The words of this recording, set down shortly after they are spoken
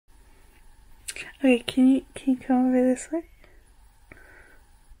Okay, can you come over this way?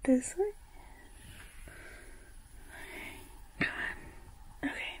 This way? Come on.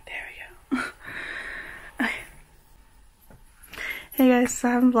 Okay, there we go. Okay. Hey guys, so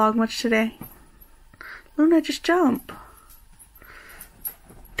I haven't vlogged much today. Luna, just jump.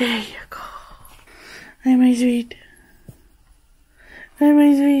 There you go. Hi, my sweet. Hi,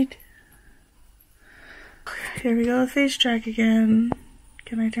 my sweet. Okay, here we go, face track again.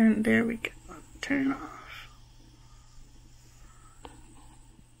 Can I turn it? There we go. Turn it off.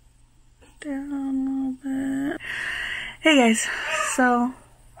 Down a little bit. Hey guys, so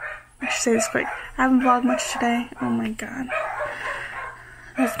I should say this quick. I haven't vlogged much today. Oh my god.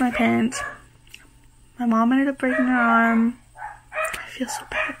 That's my parents. My mom ended up breaking her arm. I feel so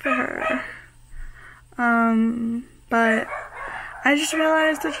bad for her. But I just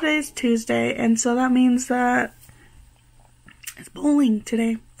realized that today is Tuesday, and so that means that it's bowling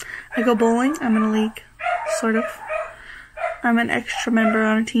today. I go bowling. I'm in a league, sort of. I'm an extra member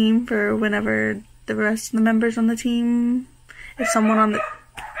on a team for whenever the rest of the members on the team, if someone on the,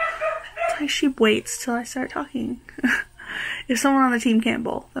 it's like she waits till I start talking. If someone on the team can't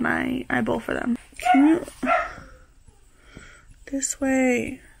bowl, then I bowl for them. Can you, this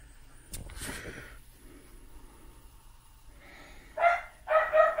way.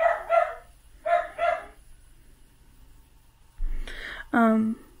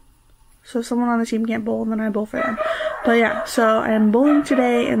 So if someone on the team can't bowl, then I bowl for them. But yeah, so I am bowling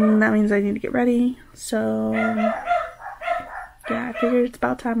today, and that means I need to get ready. So yeah, I figured it's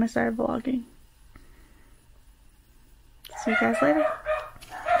about time I started vlogging. See you guys later.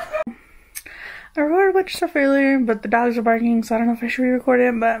 I recorded a bunch of stuff earlier, but the dogs are barking, so I don't know if I should re-record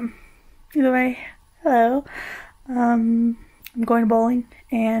it, but either way, hello. I'm going to bowling,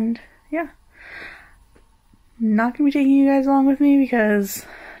 and yeah. I'm not going to be taking you guys along with me because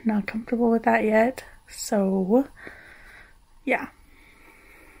I'm not comfortable with that yet, so yeah.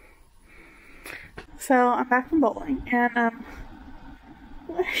 So I'm back from bowling, and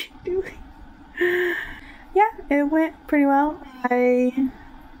what are you doing? Yeah, it went pretty well. I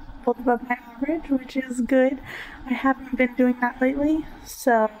bowled above my average, which is good. I haven't been doing that lately,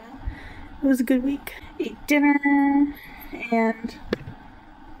 so it was a good week. Ate dinner, and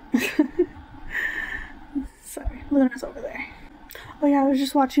sorry, Luna's over there. Oh yeah, I was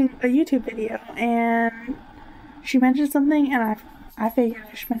just watching a YouTube video, and she mentioned something, and I figured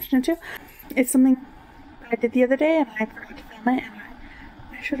I should mention it too. It's something I did the other day, and I forgot to film it, and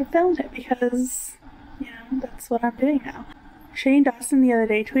I should have filmed it because, you know, that's what I'm doing now. Shane Dawson the other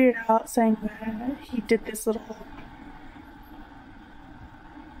day tweeted out saying that he did this little,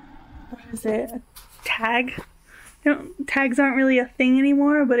 what is it, a tag? You know, tags aren't really a thing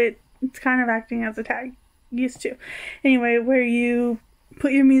anymore, but it's kind of acting as a tag. Used to. Anyway, where you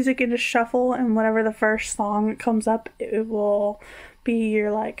put your music into shuffle, and whatever the first song comes up, it will be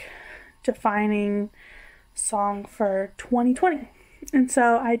your like defining song for 2020. And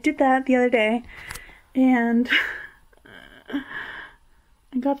so I did that the other day, and I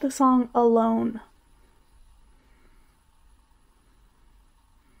got the song Alone.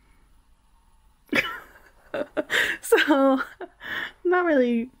 So I'm not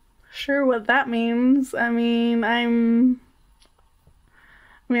really sure what that means. I mean, I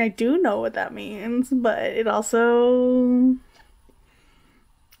do know what that means, but it also,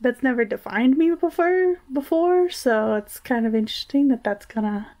 that's never defined me before, so it's kind of interesting that that's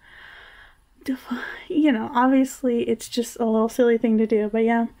gonna define, you know, obviously it's just a little silly thing to do, but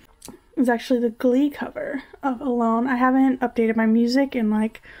yeah. It's actually the Glee cover of Alone. I haven't updated my music in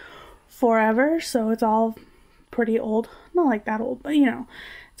like forever, so it's all pretty old. Not like that old, but you know,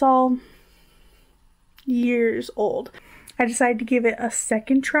 it's all years old. I decided to give it a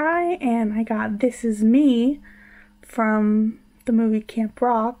second try, and I got This Is Me from the movie Camp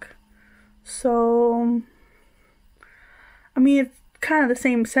Rock. So, I mean, it's kind of the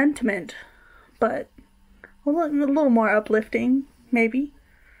same sentiment, but a little more uplifting, maybe.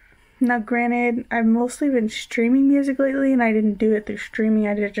 Now, granted, I've mostly been streaming music lately, and I didn't do it through streaming.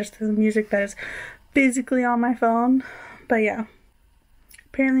 I did it just through music that is physically on my phone. But yeah,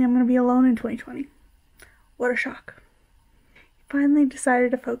 apparently I'm going to be alone in 2020. What a shock. He finally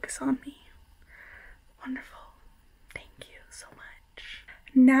decided to focus on me. Wonderful. Thank you so much.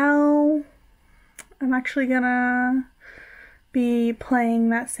 Now, I'm actually going to be playing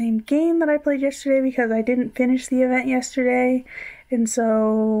that same game that I played yesterday because I didn't finish the event yesterday. And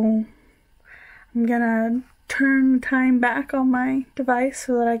so I'm gonna turn time back on my device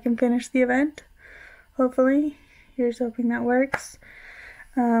so that I can finish the event. Hopefully. Here's hoping that works.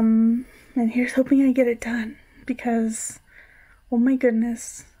 And here's hoping I get it done because, oh my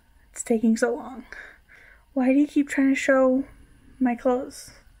goodness, it's taking so long? Why do you keep trying to show my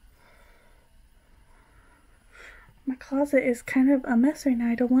clothes? My closet is kind of a mess right now.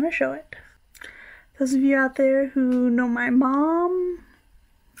 I don't want to show it. Those of you out there who know my mom,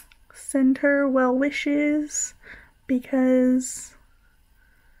 send her well wishes because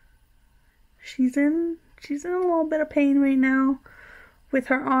she's in a little bit of pain right now with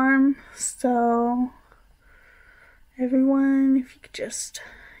her arm. So everyone, if you could just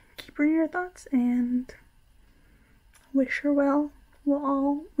keep her in your thoughts and wish her well,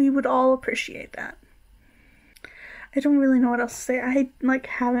 we would all appreciate that. I don't really know what else to say. I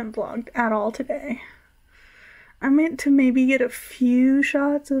haven't vlogged at all today. I meant to maybe get a few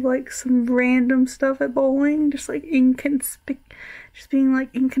shots of some random stuff at bowling, just being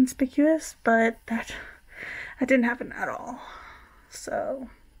inconspicuous, but that didn't happen at all. So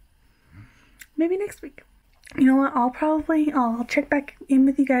maybe next week. You know what? I'll check back in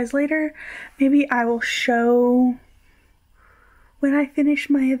with you guys later. Maybe I will show when I finish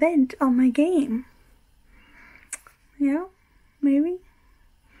my event on my game. Yeah, maybe.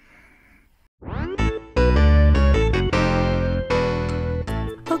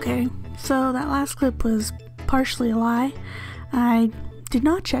 Okay, so that last clip was partially a lie. I did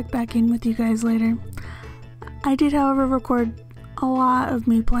not check back in with you guys later. I did, however, record a lot of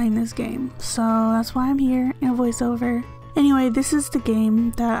me playing this game, so that's why I'm here in a voiceover. Anyway, this is the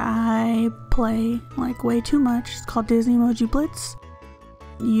game that I play way too much. It's called Disney Emoji Blitz.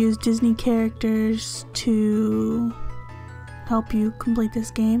 You use Disney characters to help you complete this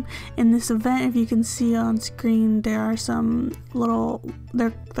game. In this event, if you can see on screen, there are some little,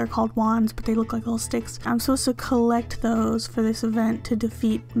 they're called wands, but they look like little sticks. I'm supposed to collect those for this event to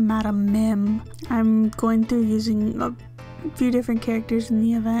defeat Madam Mim. I'm going through using a few different characters in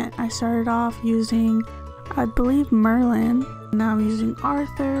the event. I started off using, I believe, Merlin. Now I'm using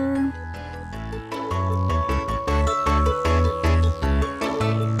Arthur.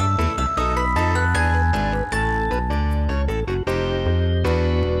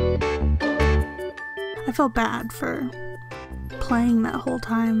 I felt bad for playing that whole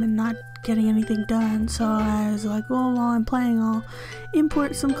time and not getting anything done, so I was like, well, while I'm playing, I'll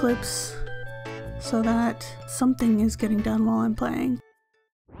import some clips so that something is getting done while I'm playing.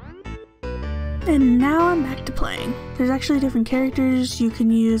 And now I'm back to playing. There's actually different characters you can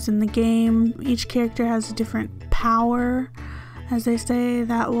use in the game. Each character has a different power, as they say,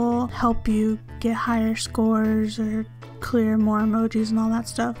 that will help you get higher scores or clear more emojis and all that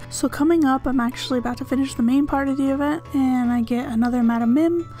stuff. So coming up, I'm actually about to finish the main part of the event and I get another Madam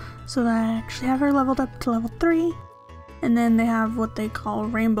Mim, so that I actually have her leveled up to level 3. And then they have what they call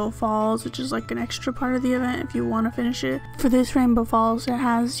Rainbow Falls, which is an extra part of the event if you want to finish it. For this Rainbow Falls, it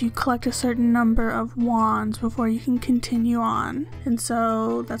has you collect a certain number of wands before you can continue on. And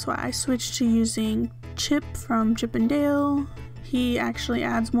so that's why I switched to using Chip from Chip and Dale. He actually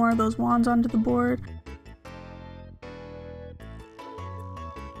adds more of those wands onto the board.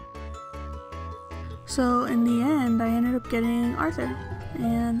 So in the end, I ended up getting Arthur,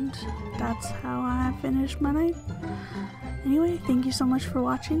 and that's how I finished my night. Anyway, thank you so much for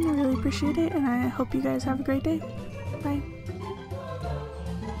watching. I really appreciate it, and I hope you guys have a great day. Bye.